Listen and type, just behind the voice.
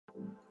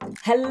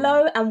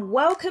Hello and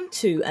welcome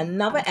to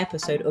another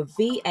episode of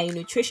VA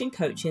Nutrition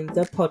Coaching,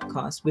 the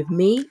podcast with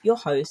me, your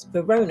host,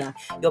 Verona,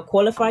 your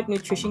qualified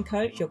nutrition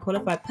coach, your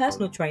qualified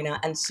personal trainer,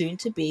 and soon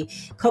to be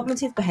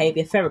cognitive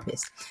behavior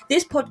therapist.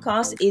 This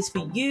podcast is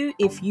for you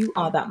if you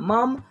are that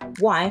mum,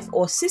 wife,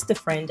 or sister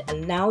friend,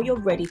 and now you're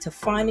ready to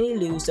finally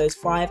lose those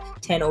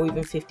 5, 10, or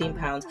even 15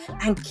 pounds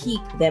and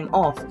keep them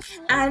off.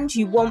 And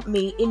you want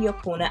me in your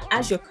corner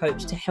as your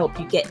coach to help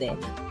you get there.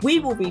 We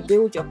will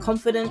rebuild your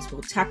confidence,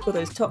 we'll tackle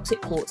those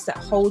toxic thoughts that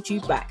hold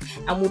you back,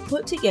 and we'll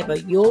put together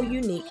your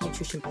unique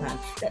nutrition plan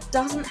that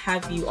doesn't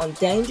have you on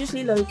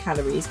dangerously low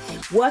calories,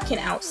 working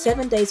out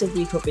 7 days a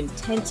week of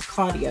intense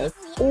cardio,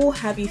 or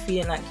have you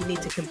feeling like you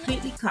need to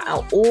completely cut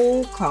out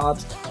all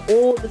carbs,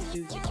 all the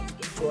foods that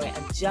you enjoy,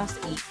 and just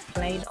eat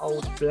plain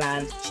old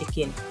bland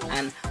chicken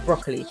and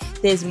broccoli.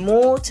 There's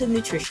more to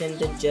nutrition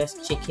than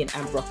just chicken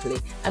and broccoli.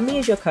 And me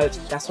as your coach,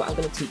 that's what I'm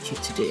going to teach you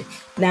to do.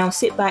 Now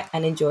sit back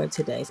and enjoy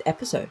today's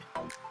episode.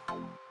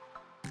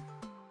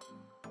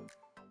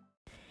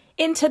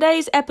 In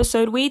today's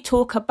episode, we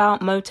talk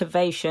about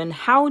motivation.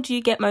 How do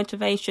you get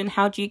motivation?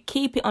 How do you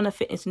keep it on a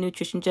fitness and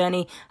nutrition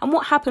journey? And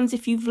what happens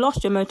if you've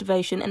lost your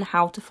motivation and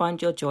how to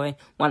find your joy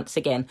once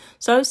again.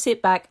 So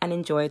sit back and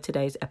enjoy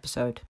today's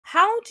episode.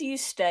 How do you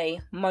stay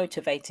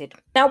motivated?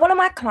 Now, one of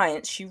my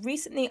clients, she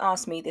recently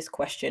asked me this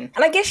question.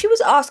 And I guess she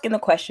was asking the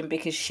question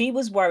because she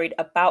was worried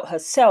about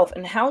herself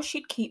and how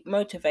she'd keep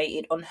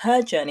motivated on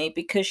her journey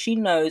because she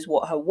knows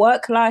what her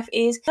work life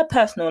is, her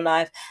personal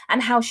life,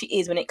 and how she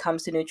is when it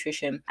comes to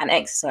nutrition and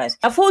exercise.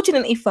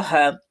 Unfortunately for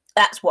her,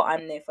 that's what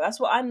I'm there for.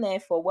 That's what I'm there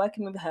for,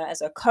 working with her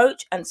as a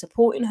coach and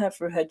supporting her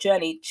through her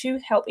journey to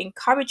help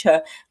encourage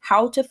her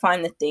how to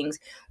find the things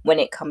when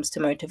it comes to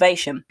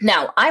motivation.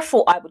 Now, I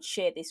thought I would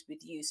share this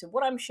with you. So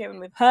what I'm sharing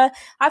with her,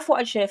 I thought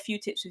I'd share a few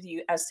tips with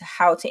you as to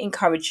how to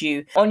encourage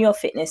you on your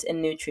fitness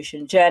and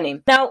nutrition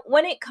journey. Now,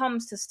 when it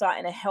comes to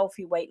starting a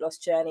healthy weight loss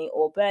journey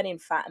or burning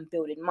fat and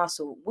building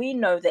muscle, we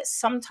know that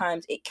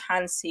sometimes it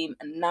can seem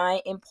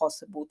nigh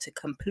impossible to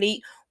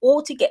complete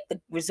or to get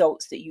the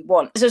results that you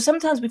want. So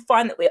sometimes we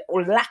find that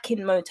we're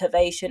lacking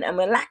motivation and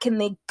we're lacking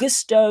the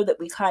gusto that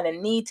we kind of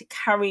need to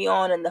carry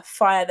on and the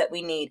fire that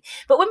we need.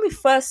 But when we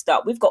first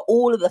start, we've got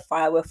all of the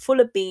fire, we're full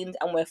of beans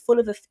and we're full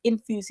of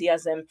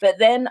enthusiasm. But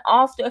then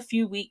after a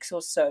few weeks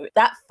or so,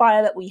 that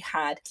fire that we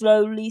had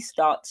slowly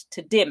starts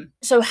to dim.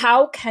 So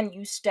how can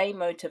you stay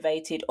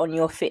motivated on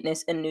your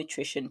fitness and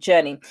nutrition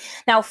journey?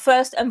 Now,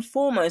 first and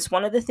foremost,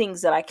 one of the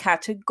things that I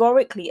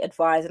categorically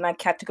advise and I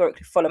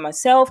categorically follow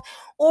myself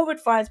or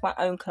advise my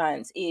own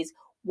clients is,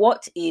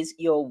 what is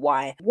your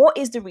why? What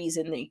is the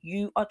reason that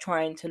you are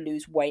trying to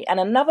lose weight?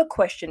 And another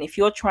question, if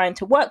you're trying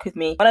to work with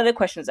me, one of the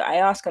questions that I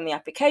ask on the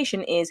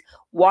application is,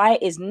 why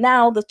is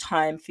now the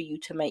time for you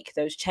to make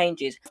those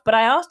changes? But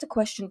I asked a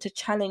question to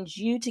challenge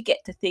you to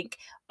get to think,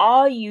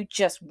 are you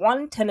just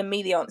one, telling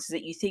me the answers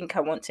that you think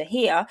I want to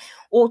hear?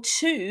 Or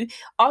two,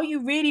 are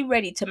you really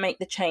ready to make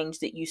the change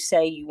that you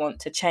say you want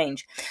to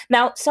change?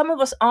 Now, some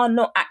of us are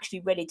not actually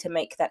ready to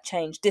make that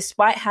change.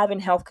 Despite having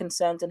health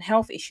concerns and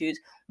health issues,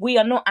 we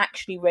are not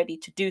actually ready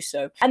to do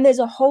so. And there's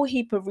a whole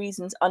heap of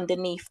reasons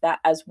underneath that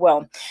as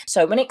well.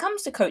 So when it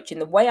comes to coaching,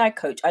 the way I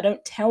coach, I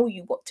don't tell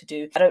you what to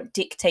do. I don't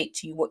dictate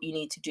to you what you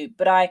need to do,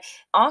 but I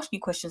ask you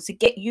questions to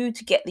get you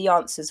to get the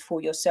answers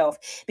for yourself.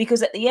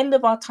 Because at the end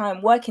of our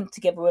time working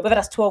together, whether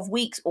that's 12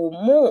 weeks or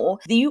more,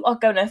 you are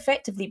going to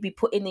effectively be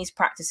putting these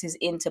practices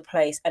into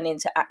place and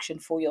into action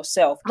for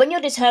yourself. When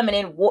you're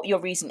determining what your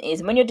reason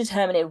is, and when you're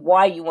determining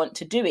why you want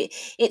to do it,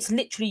 it's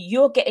literally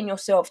you're getting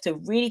yourself to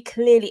really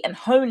clearly and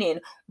hone in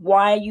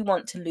why you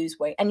want to lose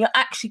weight, and you're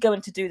actually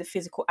going to do the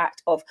physical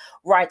act of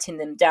writing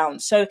them down.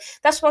 So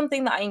that's one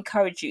thing that I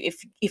encourage you.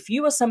 If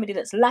you are somebody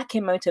that's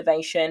lacking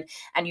motivation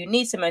and you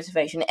need some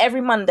motivation,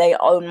 every Monday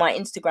on my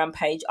Instagram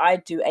page I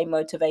do a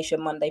Motivation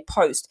Monday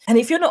post. And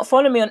if you're not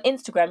following me on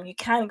Instagram, you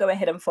can go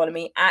ahead and follow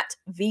me at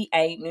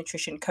VA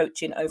Nutrition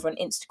Coaching over on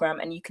Instagram,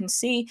 and you can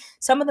see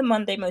some of the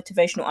Monday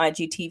motivational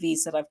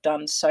IGTVs that I've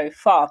done so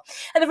far.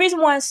 And the reason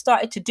why I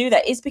started to do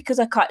that is because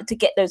I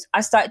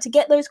started to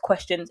get those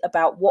questions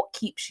about what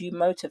keeps you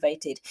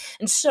motivated.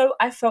 And so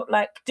I felt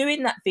like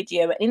doing that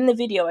video, and in the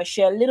video I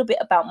share a little bit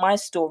about my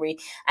story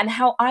and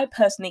how I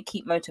personally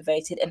keep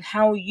motivated and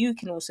how you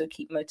can also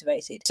keep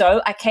motivated.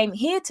 So I came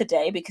here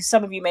today because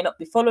some of you may not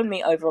be following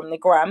me over on the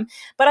gram,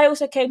 but I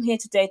also came here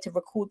today to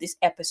record this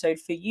episode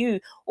for you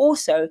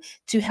also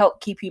to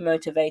help keep you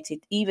motivated,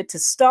 either to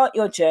start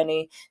your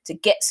journey, to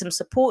get some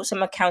support,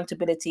 some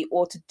accountability,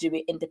 or to do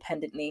it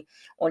independently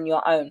on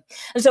your own.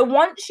 And so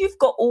once you've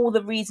got all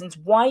the reasons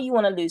why you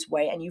want to lose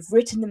weight and you've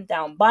written them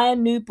down, buy a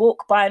new book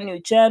book, buy a new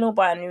journal,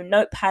 buy a new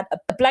notepad,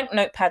 a blank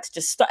notepad to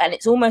just start. And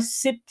it's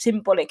almost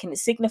symbolic, and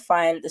it's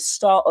signifying the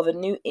start of a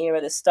new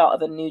era, the start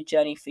of a new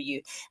journey for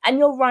you. And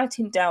you're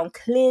writing down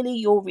clearly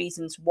your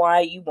reasons why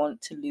you want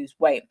to lose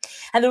weight.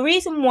 And the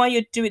reason why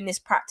you're doing this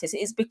practice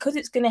is because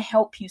it's going to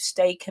help you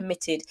stay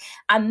committed.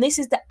 And this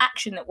is the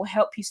action that will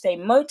help you stay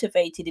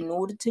motivated in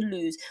order to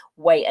lose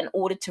weight, in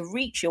order to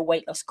reach your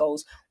weight loss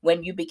goals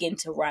when you begin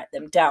to write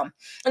them down.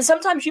 And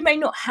sometimes you may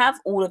not have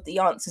all of the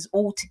answers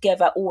all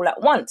together all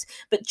at once,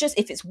 but just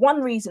if it's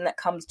one reason that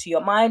comes to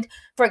your mind.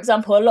 For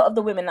example, a lot of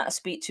the women that I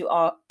speak to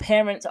are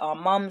parents, are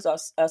mums, are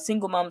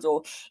single mums,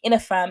 or in a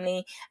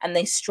family, and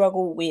they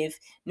struggle with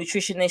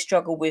nutrition, they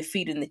struggle with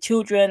feeding the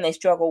children, they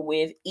struggle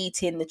with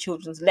eating the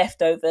children's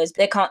leftovers.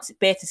 They can't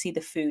bear to see the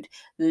food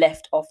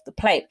left off the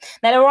plate.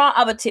 Now, there are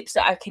other tips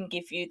that I can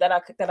give you that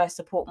I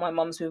support my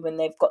mums with when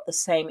they've got the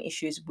same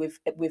issues with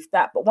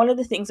that. But one of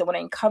the things I want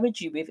to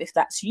encourage you with, if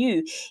that's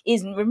you,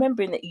 is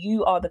remembering that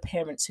you are the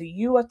parent. So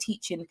you are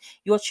teaching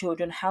your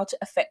children how to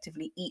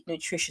effectively eat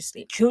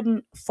nutritiously.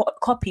 Children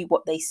copy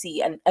what they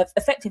see, and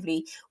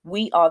effectively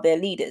we are their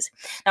leaders.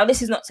 Now,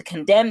 this is not to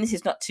condemn, this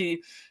is not to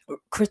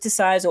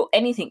criticize or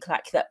anything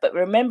like that, but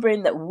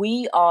remembering that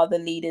we are the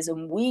leaders,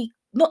 and we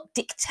not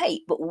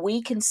dictate, but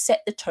we can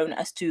set the tone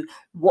as to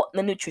what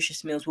the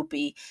nutritious meals will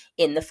be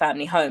in the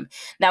family home.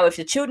 Now, if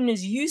the children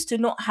is used to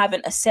not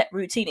having a set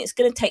routine, it's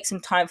going to take some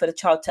time for the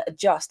child to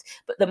adjust.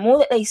 But the more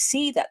that they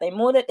see that, the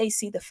more that they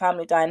see the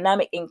family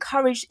dynamic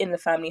encouraged in the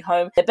family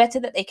home, the better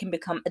that they can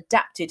become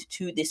adapted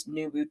to this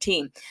new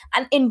routine.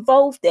 And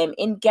involve them,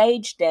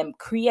 engage them,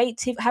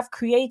 have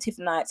creative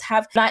nights,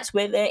 have nights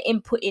where they're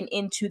inputting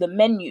into the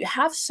menu.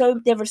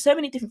 There are so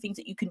many different things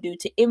that you can do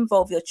to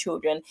involve your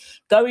children.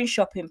 Going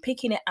shopping,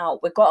 picking it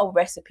out. We've got a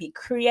recipe,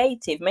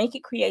 make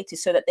it creative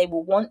so that they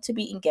will want to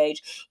be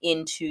engaged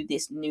into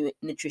this new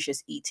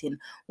nutritious eating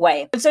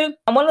way.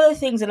 And one of the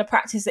things in a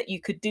practice that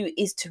you could do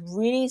is to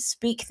really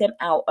speak them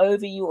out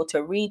over you, or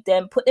to read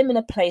them, put them in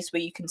a place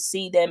where you can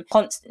see them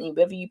constantly,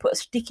 whether you put a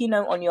sticky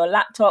note on your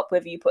laptop,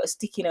 whether you put a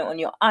sticky note on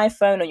your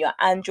iPhone or your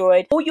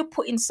Android, or you're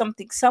putting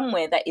something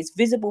somewhere that is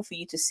visible for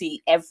you to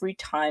see every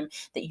time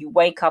that you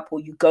wake up or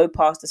you go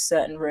past a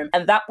certain room.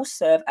 And that will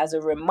serve as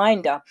a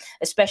reminder,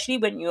 especially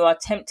when you are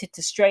tempted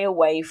to stray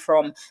away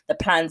from the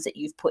plans that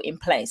you've put in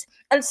place.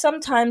 And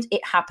sometimes it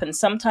happens.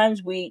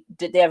 Sometimes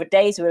there are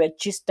days where we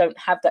just don't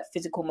have that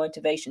physical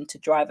motivation to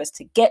drive us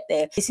to get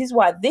there. This is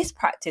why this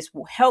practice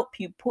will help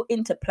you put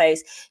into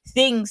place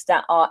things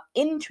that are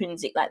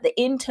intrinsic, like the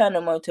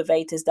internal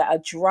motivators that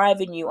are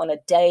driving you on a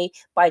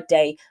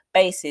day-by-day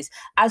basis,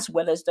 as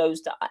well as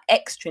those that are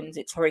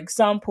extrinsic. For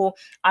example,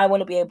 I want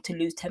to be able to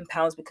lose 10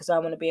 pounds because I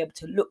want to be able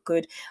to look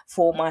good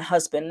for my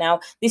husband. Now,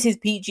 this is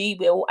PG,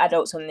 we're all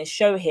adults on this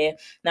show here.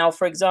 Now,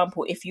 for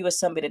example, if you are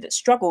somebody that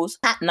struggles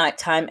at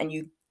nighttime and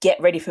you get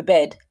ready for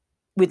bed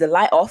with the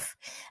light off,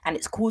 and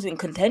it's causing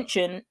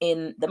contention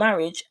in the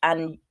marriage,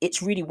 and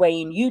it's really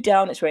weighing you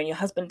down, it's weighing your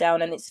husband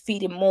down, and it's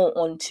feeding more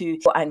onto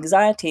your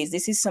anxieties,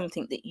 this is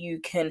something that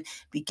you can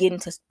begin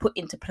to put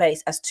into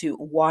place as to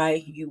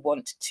why you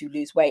want to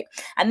lose weight.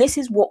 And this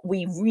is what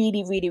we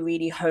really, really,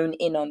 really hone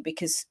in on,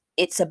 because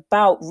it's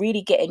about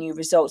really getting you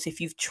results. If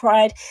you've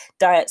tried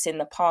diets in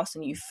the past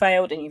and you've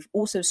failed, and you've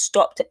also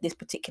stopped at this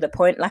particular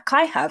point, like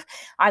I've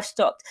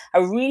stopped. I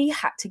really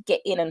had to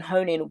get in and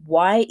hone in.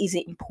 Why is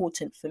it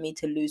important for me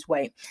to lose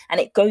weight?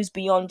 And it goes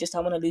beyond just, I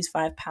want to lose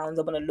 5 pounds,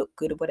 I want to look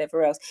good, or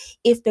whatever else.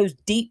 If those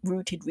deep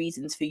rooted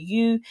reasons for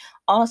you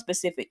are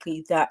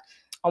specifically that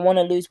I want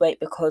to lose weight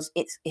because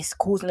it's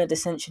causing a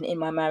dissension in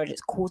my marriage, it's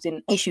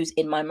causing issues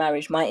in my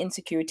marriage, my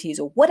insecurities,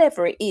 or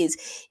whatever it is,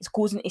 it's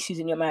causing issues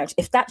in your marriage.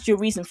 If that's your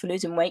reason for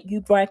losing weight,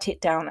 you write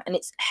it down, and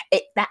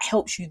that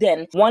helps you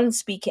then, one,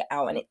 speak it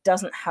out, and it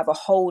doesn't have a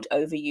hold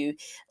over you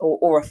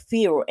or a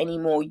fear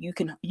anymore. You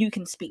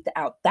can speak that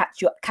out.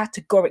 That's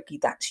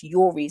that's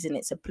your reason.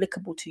 It's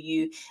applicable to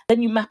you.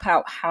 Then you map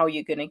out how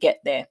you're going to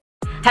get there.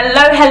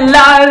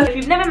 Hello. If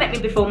you've never met me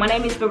before, my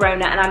name is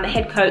Verona, and I'm the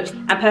head coach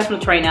and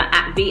personal trainer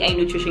at VA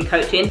Nutrition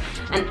Coaching,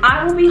 and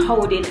I will be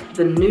holding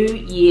the New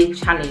Year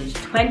Challenge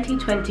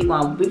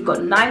 2021. We've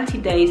got 90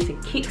 days to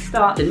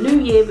kickstart the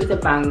new year with a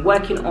bang,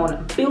 working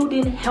on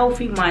building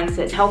healthy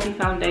mindsets, healthy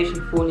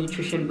foundation for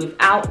nutrition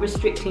without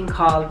restricting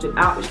carbs,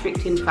 without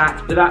restricting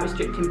fats, without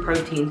restricting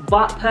proteins,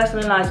 but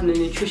personalizing the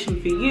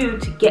nutrition for you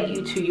to get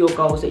you to your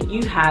goals that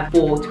you have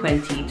for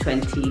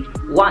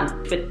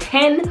 2021. For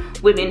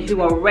 10 women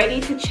who are ready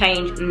to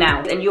change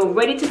now, and you're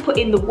ready to put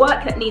in the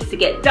work that needs to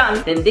get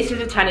done, then this is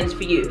a challenge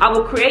for you. I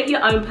will create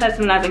your own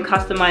personalized and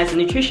customized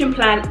nutrition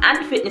plan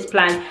and fitness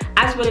plan,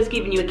 as well as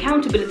giving you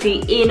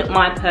accountability in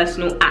my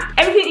personal app.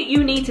 Everything that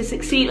you need to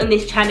succeed on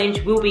this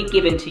challenge will be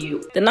given to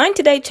you. The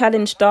 90-day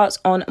challenge starts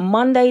on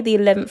Monday, the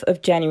 11th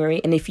of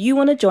January, and if you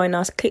want to join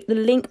us, click the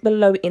link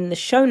below in the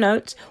show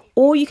notes,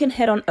 or you can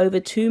head on over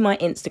to my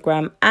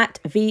Instagram at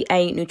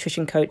VA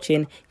Nutrition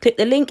Coaching. Click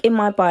the link in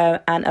my bio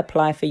and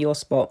apply for your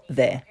spot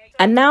there.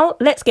 And now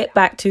let's get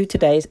back to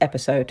today's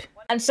episode.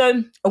 And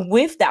so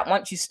with that,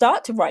 once you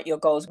start to write your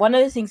goals, one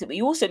of the things that we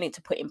also need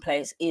to put in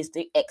place is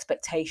the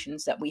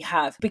expectations that we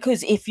have.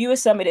 Because if you are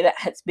somebody that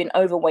has been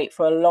overweight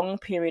for a long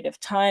period of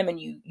time,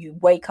 and you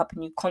wake up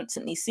and you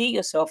constantly see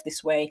yourself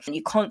this way, and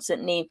you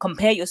constantly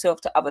compare yourself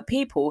to other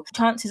people,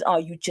 chances are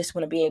you just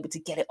want to be able to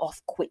get it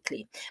off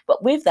quickly.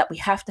 But with that, we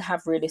have to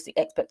have realistic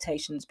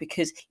expectations,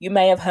 because you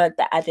may have heard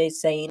that adage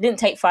saying, it didn't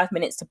take 5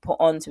 minutes to put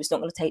on, so it's not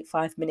going to take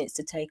 5 minutes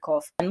to take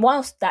off. And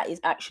whilst that is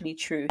actually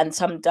true, and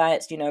some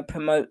diets,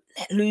 promote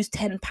lose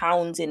 10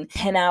 pounds in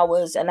 10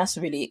 hours, and that's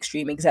a really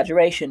extreme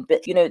exaggeration,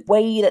 but the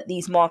way that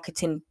these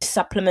marketing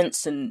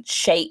supplements and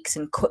shakes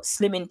and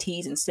slimming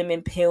teas and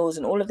slimming pills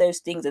and all of those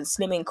things and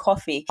slimming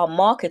coffee are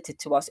marketed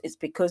to us, is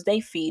because they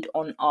feed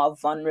on our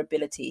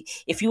vulnerability.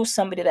 If you're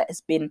somebody that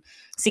has been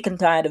sick and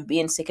tired of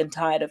being sick and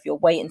tired of your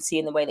weight and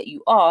seeing the way that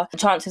you are,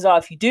 chances are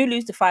if you do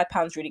lose the 5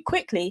 pounds really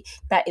quickly,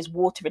 that is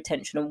water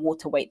retention and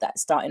water weight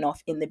that's starting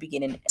off in the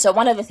beginning. So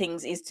one of the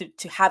things is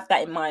to have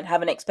that in mind,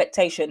 have an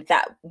expectation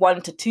that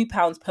 1 to 2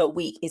 pounds per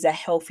week is a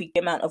healthy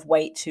amount of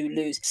weight to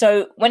lose.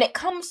 So when it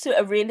comes to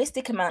a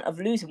realistic amount of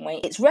losing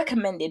weight, it's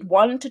recommended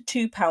 1 to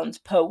 2 pounds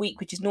per week,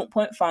 which is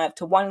 0.5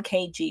 to 1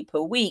 kg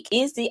per week,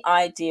 is the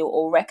ideal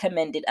or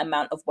recommended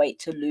amount of weight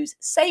to lose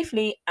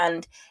safely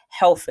and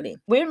healthily.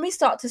 When we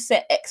start to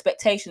set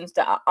expectations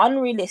that are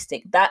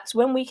unrealistic, that's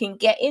when we can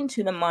get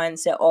into the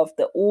mindset of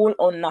the all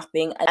or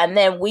nothing, and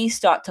then we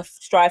start to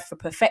strive for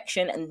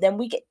perfection, and then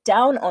we get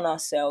down on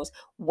ourselves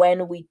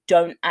when we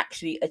don't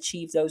actually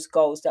achieve those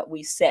goals that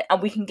we set,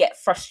 and we can get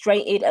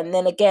frustrated, and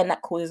then again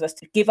that causes us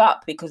to give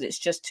up because it's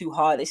just too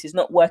hard, this is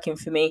not working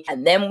for me,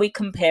 and then we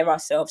compare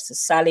ourselves to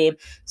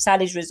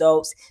Sally's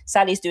results.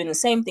 Sally's doing the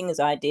same thing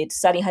as I did,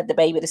 Sally had the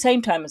baby at the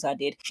same time as I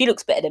did, she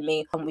looks better than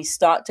me, and we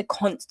start to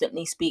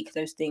constantly speak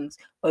those things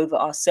over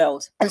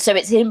ourselves. And so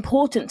it's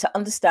important to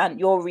understand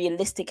your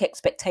realistic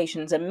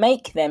expectations and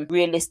make them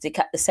realistic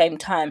at the same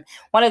time.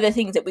 One of the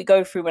things that we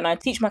go through when I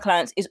teach my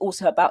clients is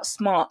also about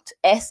SMART,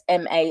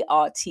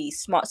 SMART,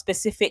 SMART: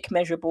 specific,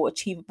 measurable,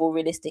 achievable,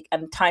 realistic,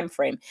 and time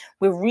frame.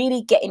 We're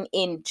really getting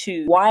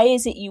into why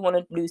is it you want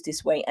to lose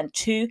this weight, and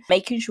 2,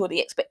 making sure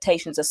the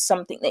expectations are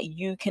something that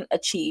you can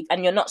achieve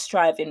and you're not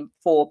striving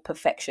for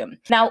perfection.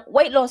 Now,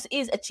 weight loss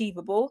is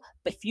achievable,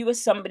 but if you are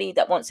somebody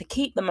that wants to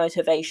keep the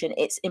motivation,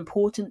 it's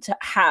important to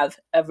have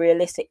a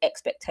realistic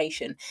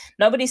expectation.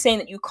 Nobody's saying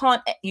that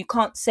you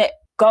can't set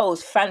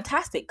goals,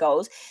 fantastic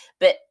goals,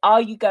 but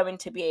are you going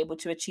to be able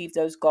to achieve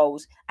those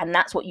goals? And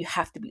that's what you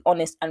have to be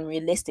honest and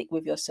realistic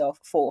with yourself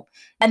for.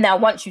 And now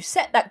once you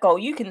set that goal,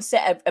 you can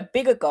set a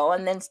bigger goal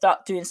and then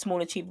start doing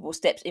small achievable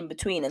steps in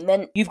between, and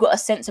then you've got a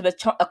sense of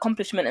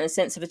accomplishment and a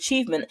sense of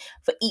achievement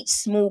for each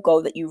small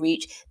goal that you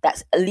reach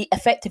that's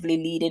effectively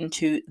leading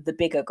to the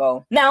bigger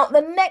goal. Now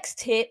the next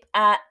tip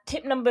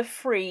number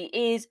 3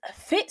 is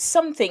fit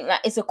something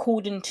that is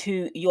according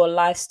to your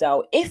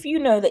lifestyle. If you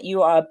know that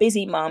you are a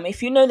busy mom,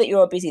 if you know that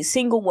you're a busy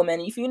single woman,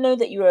 if you know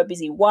that you're a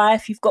busy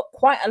wife, you've got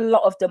quite a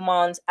lot of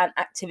demands and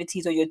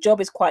activities, or your job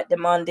is quite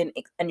demanding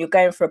and you're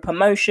going for a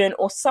promotion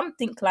or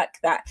something like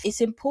that,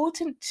 it's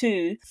important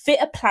to fit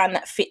a plan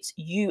that fits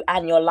you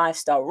and your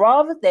lifestyle,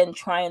 rather than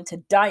trying to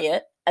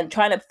diet and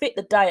trying to fit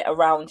the diet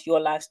around your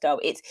lifestyle.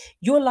 It's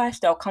your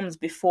lifestyle comes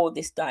before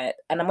this diet.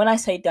 And when I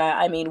say diet,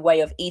 I mean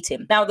way of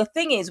eating. Now, the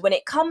thing is, when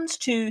it comes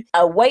to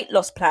a weight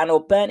loss plan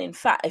or burning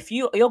fat, if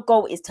your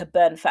goal is to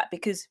burn fat,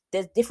 because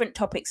there's different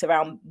topics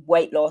around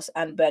weight loss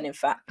and burning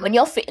fat. When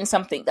you're fitting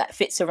something that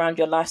fits around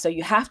your lifestyle,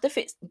 you have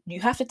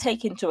to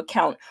take into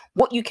account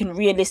what you can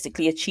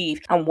realistically achieve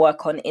and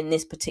work on in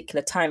this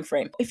particular time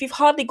frame. If you've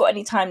hardly got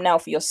any time now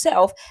for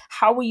yourself,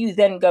 how are you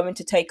then going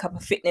to take up a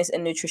fitness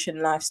and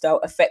nutrition lifestyle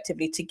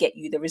effectively to get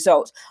you the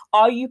results?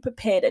 Are you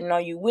prepared, and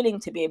are you willing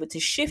to be able to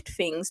shift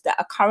things that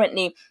are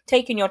currently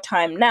taking your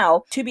time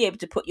now to be able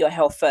to put your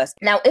health first?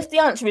 Now, if the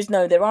answer is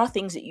no, there are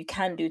things that you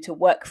can do to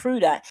work through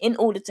that in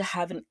order to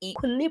have an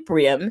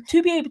equilibrium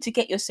to be able to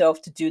get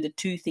yourself to do the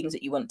 2 things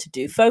that you want to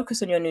do.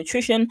 Focus on your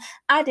nutrition,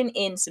 adding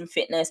in some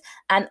fitness,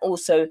 and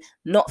also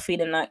not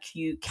feeling like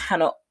you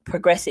cannot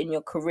progress in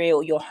your career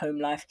or your home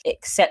life,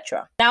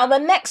 etc. Now, the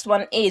next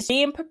one is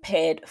being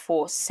prepared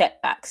for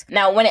setbacks.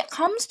 Now, when it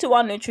comes to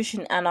our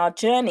nutrition and our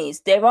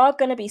journeys, there are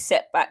going to be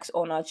setbacks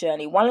on our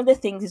journey. One of the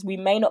things is we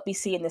may not be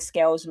seeing the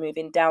scales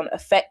moving down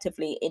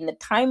effectively in the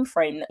time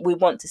frame that we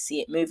want to see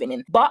it moving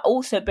in, but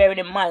also bearing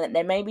in mind that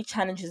there may be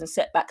challenges and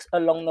setbacks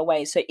along the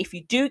way. So if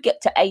you do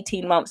get to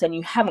 18 months and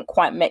you haven't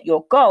quite met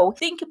your goal,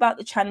 think about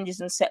the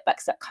challenges and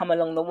setbacks that come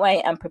along the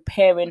way and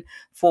preparing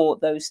for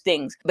those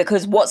things,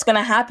 because what's going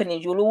to happen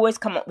is you'll always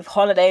come up with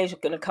holidays, you're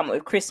going to come up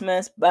with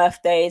Christmas,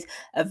 birthdays,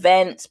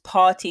 events,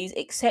 parties,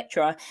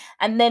 etc.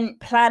 And then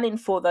planning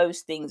for those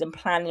things and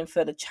planning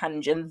for the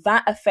challenge. And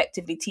that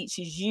effectively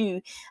teaches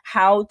you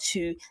how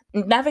to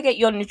navigate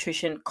your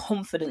nutrition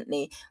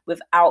confidently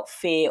without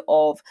fear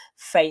of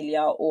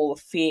failure or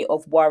fear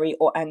of worry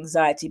or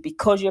anxiety,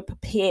 because you're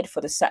prepared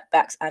for the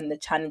setbacks and the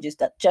challenges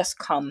that just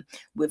come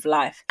with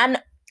life. And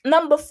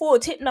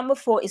Tip number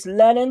 4 is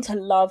learning to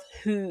love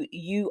who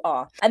you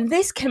are. And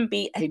this can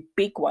be a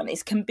big one.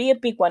 It can be a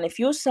big one if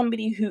you're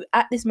somebody who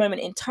at this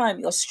moment in time,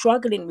 you're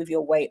struggling with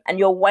your weight, and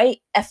your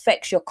weight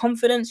affects your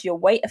confidence, your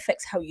weight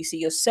affects how you see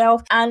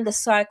yourself, and the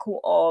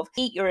cycle of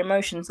eat your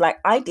emotions like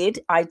I did.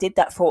 I did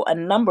that for a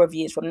number of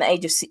years from the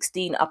age of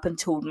 16 up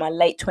until my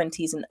late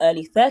 20s and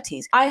early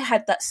 30s. I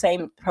had that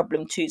same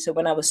problem too. So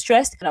when I was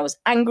stressed, when I was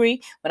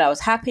angry, when I was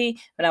happy,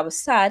 when I was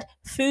sad,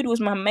 food was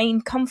my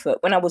main comfort.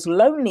 When I was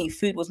lonely,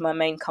 food was my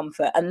main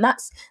comfort. And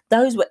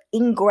those were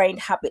ingrained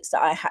habits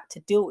that I had to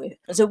deal with.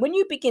 And so when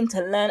you begin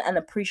to learn and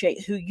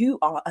appreciate who you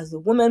are as a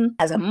woman,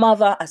 as a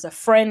mother, as a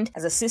friend,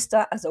 as a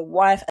sister, as a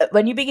wife,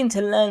 when you begin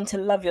to learn to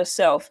love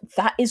yourself,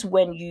 that is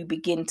when you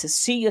begin to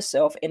see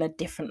yourself in a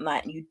different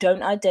light. You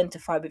don't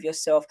identify with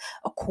yourself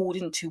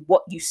according to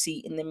what you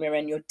see in the mirror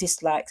and your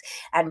dislikes,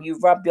 and you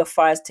rub your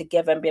thighs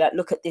together and be like,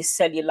 look at this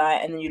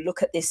cellulite, and then you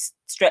look at this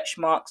stretch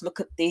marks, look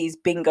at these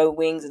bingo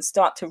wings, and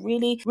start to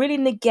really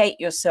negate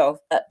yourself.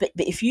 But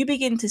if you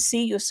begin to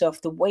see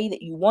yourself the way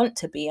that you want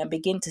to be and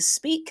begin to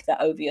speak that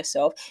over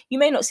yourself, you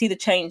may not see the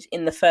change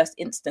in the first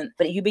instant,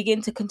 but you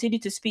begin to continue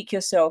to speak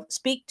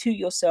to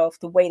yourself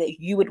the way that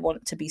you would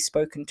want to be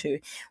spoken to.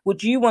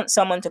 Would you want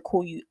someone to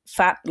call you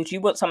fat? Would you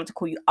want someone to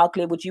call you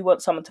ugly? Would you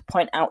want someone to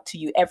point out to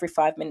you every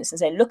 5 minutes and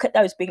say, look at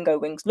those bingo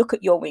wings, look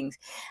at your wings?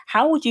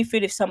 How would you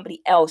feel if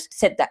somebody else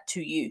said that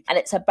to you? And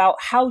it's about,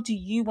 how do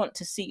you want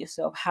to see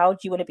yourself? How do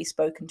you want to be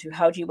spoken to?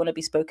 How do you want to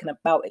be spoken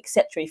about,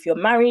 etc.? If you're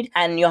married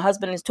and your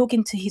husband is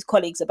talking to his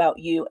colleagues about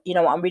you, you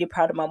know, I'm really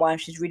proud of my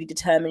wife. She's really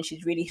determined.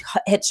 She's really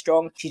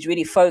headstrong. She's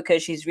really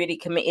focused. She's really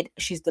committed.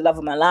 She's the love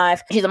of my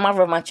life. She's the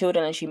mother of my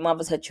children, and she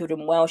mothers her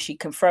children well. She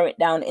can throw it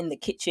down in the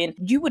kitchen.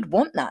 You would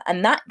want that.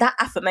 And that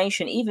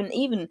affirmation,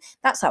 even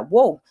that's like,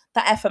 whoa,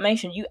 that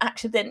affirmation, you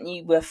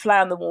accidentally were a fly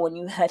on the wall and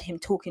you heard him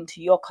talking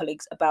to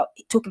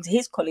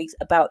his colleagues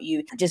about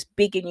you, just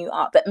bigging you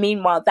up. But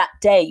meanwhile, that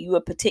day you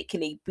were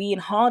particularly being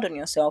hard on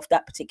yourself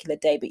that particular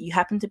day, but you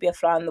happened to be a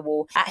fly on the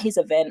wall at his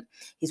event,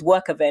 his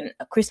work event,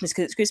 at Christmas,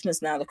 because it's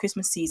Christmas now, the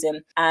Christmas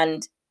season.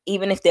 And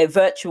even if they're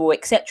virtual,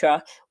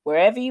 etc.,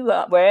 wherever you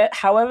are,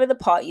 however the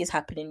party is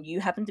happening,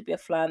 you happen to be a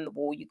fly on the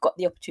wall. You got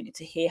the opportunity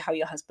to hear how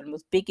your husband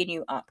was bigging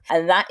you up,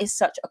 and that is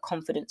such a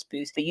confidence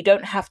boost. But you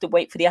don't have to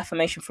wait for the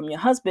affirmation from your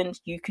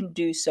husband. You can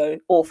do so,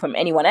 or from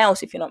anyone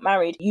else. If you're not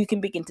married, you can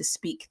begin to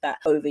speak that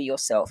over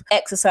yourself.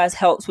 Exercise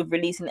helps with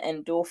releasing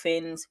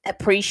endorphins,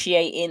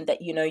 appreciating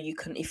that, you know, you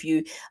can, if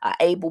you are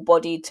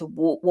able-bodied to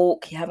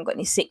walk, you haven't got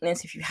any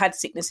sickness. If you had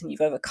sickness and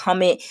you've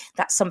overcome it,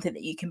 that's something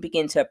that you can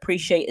begin to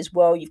appreciate as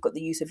well. You've got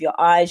the use of your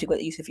eyes, you've got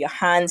the use of your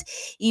hands.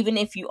 Even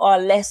if you are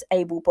less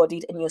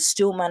able-bodied and you're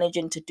still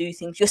managing to do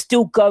things, you're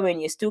still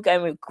going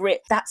with grit.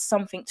 That's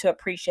something to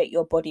appreciate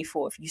your body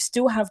for. If you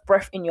still have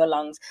breath in your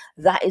lungs,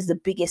 that is the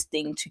biggest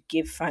thing to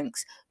give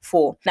thanks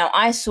for. Now,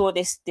 I saw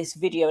this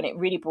video and it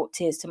really brought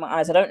tears to my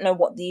eyes. I don't know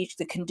what the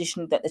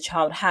condition that the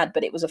child had,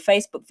 but it was a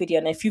Facebook video.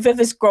 And if you've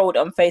ever scrolled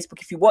on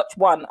Facebook, if you watch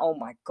one, oh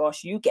my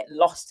gosh, you get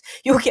lost.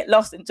 You'll get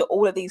lost into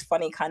all of these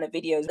funny kind of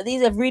videos. But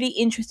these are really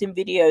interesting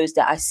videos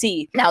that I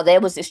see. Now, there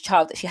was this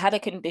child that she had a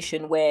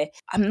condition where,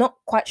 I'm not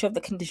quite sure of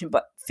the condition,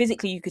 but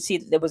physically you could see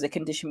that there was a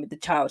condition with the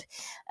child.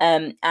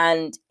 And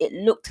it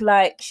looked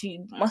like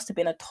she must have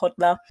been a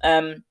toddler.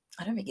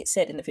 I don't think it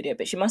said in the video,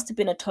 but she must have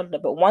been a toddler.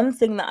 But one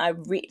thing that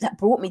that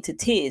brought me to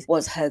tears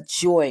was her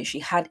joy. She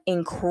had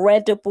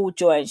incredible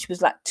joy. And she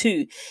was like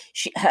 2.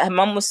 Her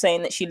mum was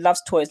saying that she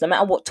loves toys. No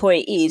matter what toy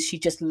it is, she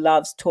just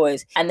loves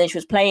toys. And then she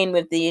was playing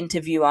with the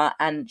interviewer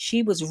and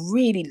she was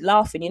really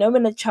laughing. You know,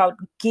 when a child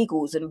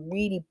giggles and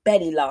really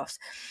belly laughs,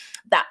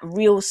 that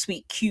real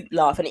sweet cute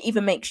laugh, and it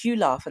even makes you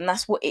laugh, and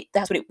that's what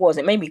it was.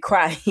 It made me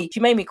cry. She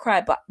made me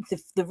cry. But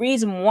the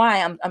reason why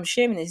I'm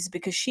sharing this is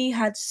because she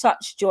had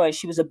such joy.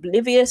 She was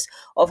oblivious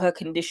of her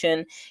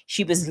condition.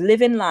 She was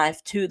living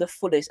life to the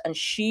fullest, and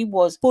she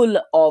was full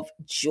of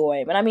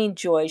joy. When I mean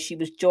joy, she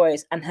was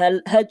joyous, and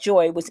her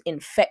joy was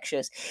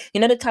infectious.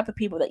 You know, the type of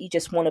people that you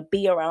just want to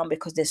be around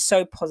because they're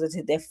so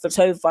positive, they're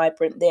so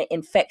vibrant, they're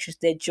infectious,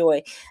 they're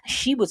joy.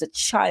 She was a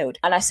child.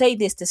 And I say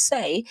this to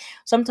say,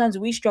 sometimes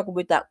we struggle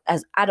with that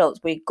as adults.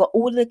 We've got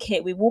all the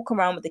care, we walk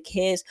around with the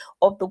cares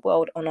of the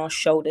world on our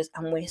shoulders,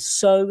 and we're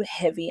so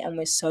heavy and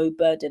we're so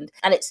burdened.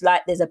 And it's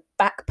like there's a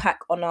backpack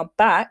on our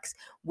backs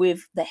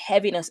with the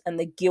heaviness and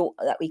the guilt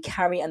that we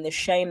carry and the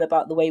shame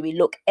about the way we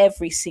look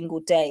every single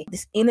day.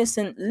 This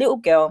innocent little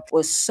girl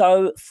was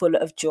so full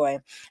of joy.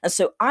 And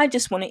so I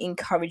just want to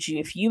encourage you,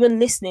 if you are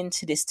listening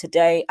to this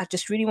today, I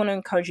just really want to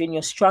encourage you, and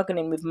you're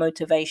struggling with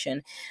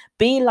motivation,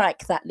 be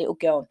like that little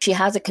girl. She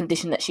has a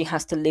condition that she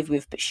has to live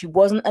with, but she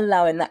wasn't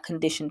allowing that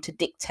condition to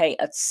dictate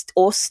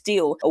or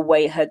steal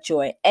away her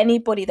joy.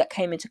 Anybody that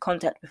came into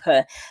contact with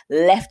her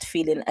left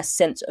feeling a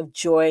sense of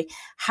joy,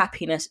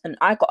 happiness, and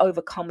I got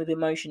overcome with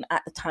emotion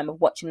at the time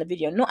of watching the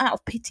video, not out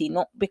of pity,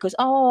 not because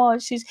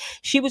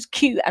she was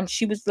cute, and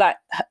she was like,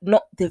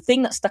 not the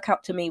thing that stuck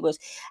out to me was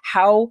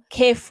how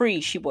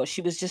carefree she was.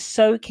 She was just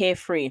so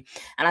carefree.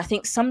 And I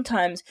think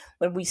sometimes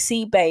when we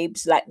see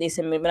babes like this,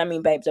 and when I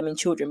mean babes, I mean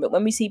children, but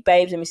when we see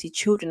babes and we see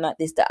children like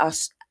this that are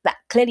that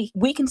clearly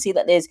we can see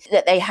that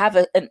they have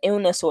an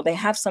illness, or they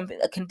have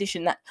a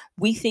condition that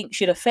we think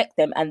should affect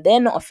them, and they're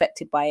not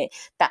affected by it.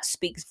 That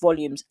speaks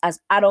volumes. As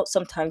adults,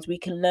 sometimes we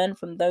can learn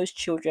from those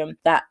children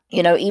that,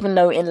 even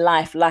though in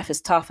life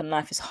is tough and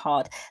life is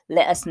hard,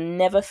 let us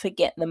never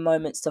forget the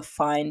moments to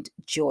find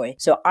joy.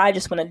 So I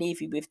just want to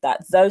leave you with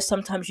that. Though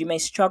sometimes you may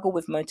struggle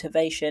with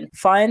motivation,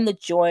 find the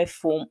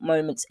joyful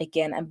moments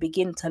again and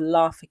begin to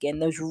laugh again.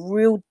 Those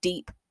real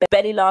deep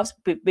belly laughs,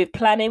 with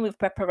planning, with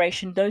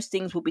preparation, those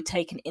things will be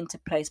taken into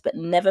place. But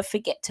never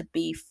forget to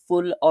be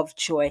full of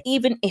joy.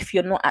 Even if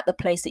you're not at the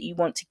place that you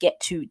want to get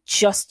to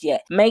just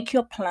yet, make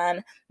your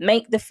plan,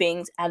 make the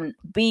things, and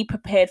be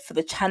prepared for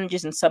the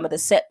challenges and some of the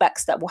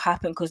setbacks that will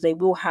happen, because they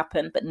will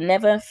happen. But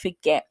never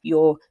forget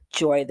your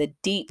joy, the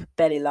deep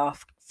belly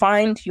laugh.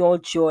 Find your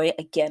joy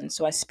again.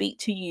 So I speak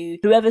to you,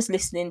 whoever's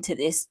listening to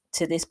this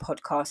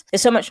podcast.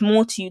 There's so much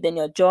more to you than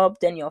your job,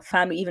 than your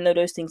family, even though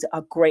those things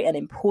are great and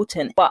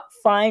important. But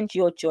find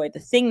your joy,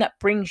 the thing that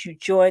brings you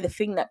joy, the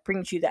thing that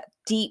brings you that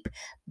deep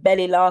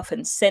belly laugh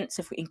and sense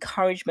of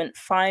encouragement.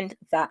 Find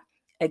that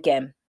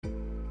again.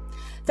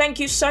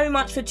 Thank you so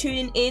much for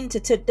tuning in to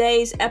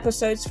today's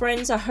episodes,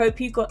 friends. I hope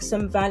you got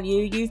some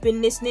value. You've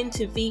been listening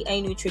to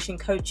VA Nutrition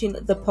Coaching,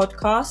 the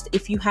podcast.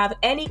 If you have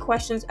any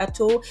questions at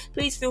all,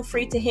 please feel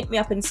free to hit me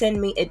up and send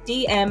me a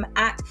DM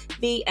at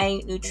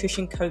VA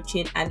Nutrition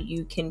Coaching, and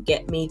you can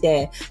get me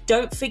there.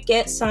 Don't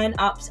forget,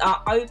 sign-ups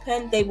are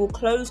open. They will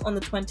close on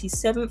the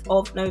 27th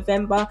of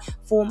November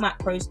for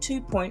Macros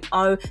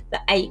 2.0, the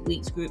 8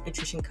 weeks group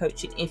nutrition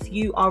coaching, if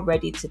you are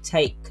ready to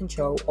take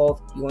control of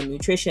your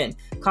nutrition.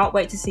 Can't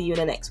wait to see you in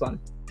the next one.